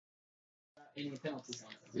any penalties on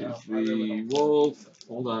it. Is the wolf,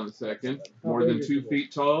 hold on a second, more than 2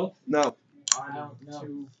 feet tall? No. I don't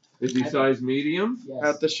know. Is he size medium? Yes.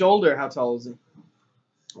 At the shoulder, how tall is he?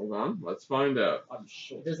 Hold on, let's find out.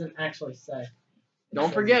 It doesn't actually say.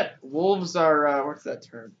 Don't forget, wolves are, what's that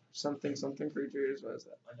term? Something creatures, what is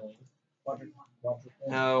that? Annoying.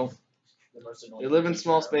 No. They live in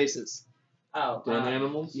small spaces. Oh. Den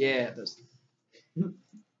animals? Yeah, those.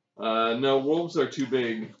 No, wolves are too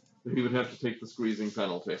big. He would have to take the squeezing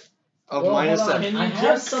penalty. Of -7. Can you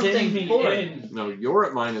just something for it? No, you're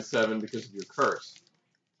at -7 because of your curse.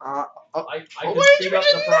 I why can did speed you up do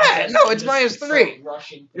the that? process No, and it's just start -3.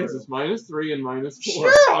 rushing Yes, through. it's -3 and -4.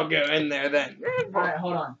 Sure, I'll go in there then. Alright,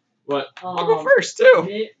 hold on. What? I'll go first, too.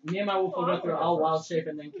 Me and my wolf will go through. I'll wild shape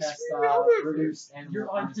and then cast reduce animal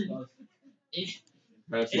on us both.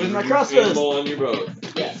 With my crossbows. animal on you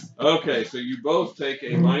both. Yes. Okay, so you both take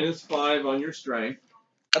a -5 on your strength.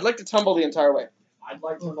 I'd like to tumble the entire way. I'd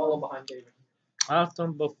like to follow behind David. I've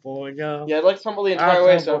done before ya. Yeah, I'd like to tumble the entire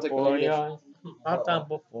way so I'll take the before negative. ya. I've done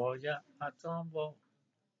before ya. I tumble.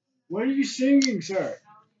 What are you singing, sir?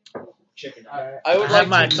 Chicken. I would I have like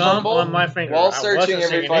my to thumb tumble on my finger. while I searching wasn't every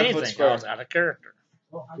singing 5 foot anything. square. I was out of character.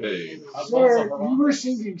 Okay. Sir, you were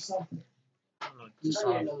singing something.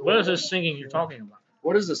 What is this singing you're talking about?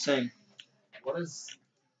 What is this thing? What is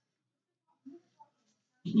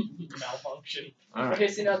malfunction? Alright. Okay,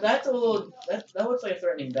 see now that's a little that looks like a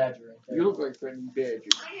threatening badger right there. You look like threatening badger.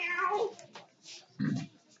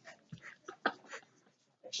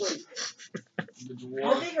 Actually,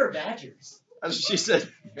 how big are badgers? That's what she said.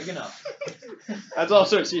 Big enough. That's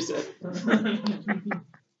also what she said.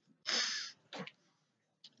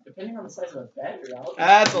 Depending on the size of a badger, I'll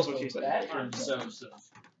That's also what she said. Badger. So.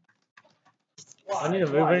 Why? I need to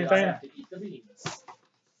move Why do I anything? have to eat the beans?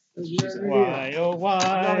 Why, oh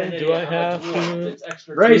why do I have to It's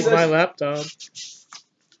extra Raise use my it. laptop?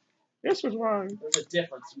 This was wrong. There's a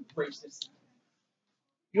difference, you racist.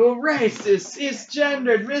 You're racist,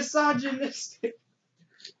 cisgendered, misogynistic,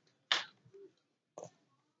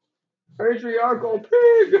 patriarchal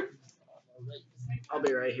pig. I'll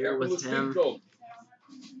be right here with him.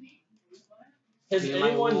 Has Me and my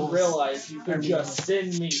anyone wolves. realized you could just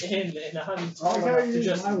send me in and I'm tall enough to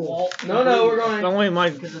just walk? No, we're If going. only my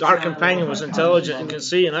dark companion was intelligent and can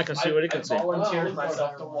see, and I can see what he can see. I volunteered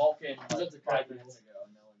myself to walk in like 5 minutes ago.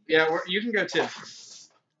 Yeah, you can go too.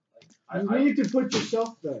 You need to put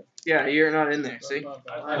yourself there. Yeah, you're not in there, see?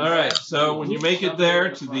 Alright, so when you make it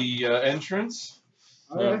there to the entrance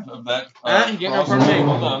Alright. of that You get no front crossroad, page.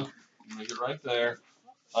 hold on, make it right there.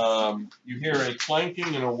 You hear a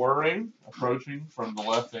clanking and a whirring approaching from the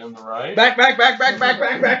left and the right. Back, out of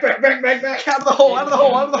the hole, out of the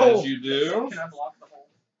hole, out of the As hole. you do. Can I block the hole?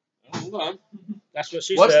 Hold on. That's what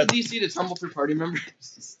she What's said. the DC to tumble through party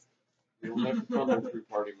members? You'll never tumble through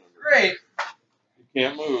party members. Great. You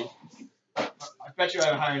can't move. I bet you I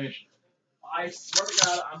have a higher initiative. I swear to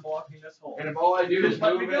God, I'm blocking this hole. And if all I do is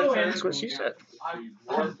Let me move go in a in. That's what she said. The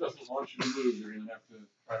dwarf doesn't want you to move. You're going to have to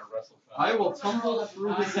try to wrestle fast. I will tumble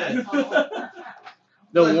through his head.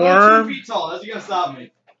 The I'm worm, 2 feet tall. How's he gonna stop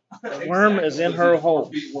me? the worm is in her hole.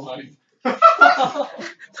 4 feet wide.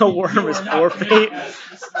 The worm is 4 feet.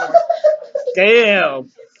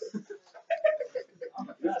 Damn.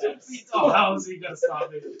 How is he gonna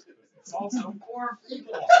stop me? It's also 4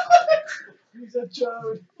 people. He's a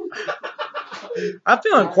chode. I'm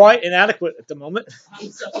feeling quite inadequate at the moment. I'm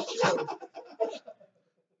such a chode.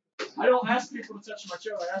 I don't ask people to touch my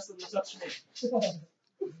chode. I ask them to touch me.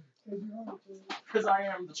 Because I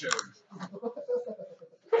am the chode.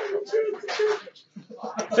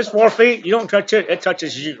 If it's 4 feet, you don't touch it, it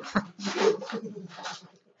touches you.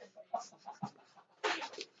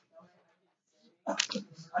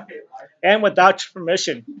 And without your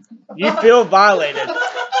permission, you feel violated.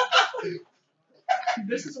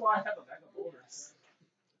 This is why I have a bag of boulders.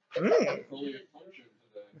 Only a function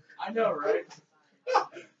today. I know, right?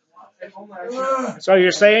 If only I could- So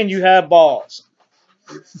you're saying you have balls.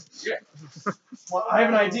 Well, I have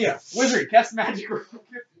an idea. Wizard, cast magic.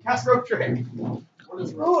 Cast rope trick. What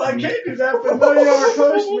is Oh, I can't do that, but none of y'all are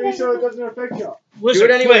close to me, so it doesn't affect y'all. Do Wizard,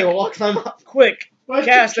 it anyway. We'll walk climb up. quick. But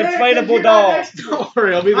Cast you can't, inflatable 'cause you're doll. not next to me. Don't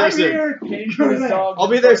worry, I'll be there I'm soon. here. King You're his there. dog. I'll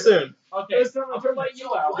be there soon. Okay, This time I'm gonna let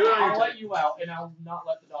you out. Do it on your I'll turn. let you out, and I'll not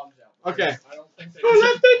let the dogs out. Okay. I don't think they.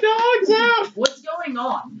 Let the dogs out. What's going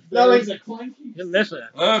on? Nothing. There's a clanky. You're missing.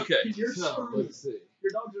 Okay, You're so screwed. let's see.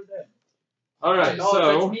 Your dogs are dead. Alright, My dog, so,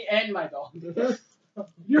 that's me and my dog.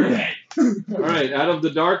 You're dead. alright, out of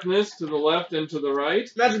the darkness to the left and to the right,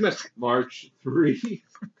 Magic miss. march 3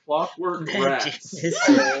 clockwork Magic rats. miss.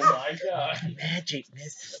 Oh my god. Magic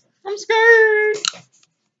miss. I'm scared.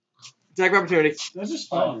 Attack of opportunity. Those are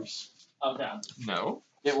spiders. Okay. No.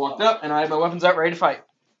 It walked up, and I had my weapons out, ready to fight.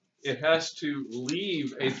 It has to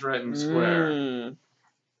leave a threatened square. Mm.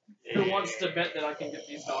 Who wants to bet that I can get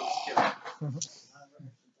these dogs killed?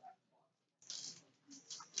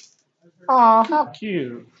 Aw, how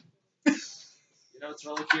cute. You know what's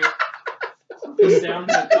really cute? The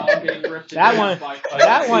sound of a dog getting ripped to That death one- by I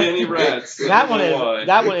That don't one- see any rats. That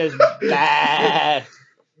one is bad.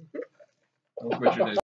 I'll quit your day.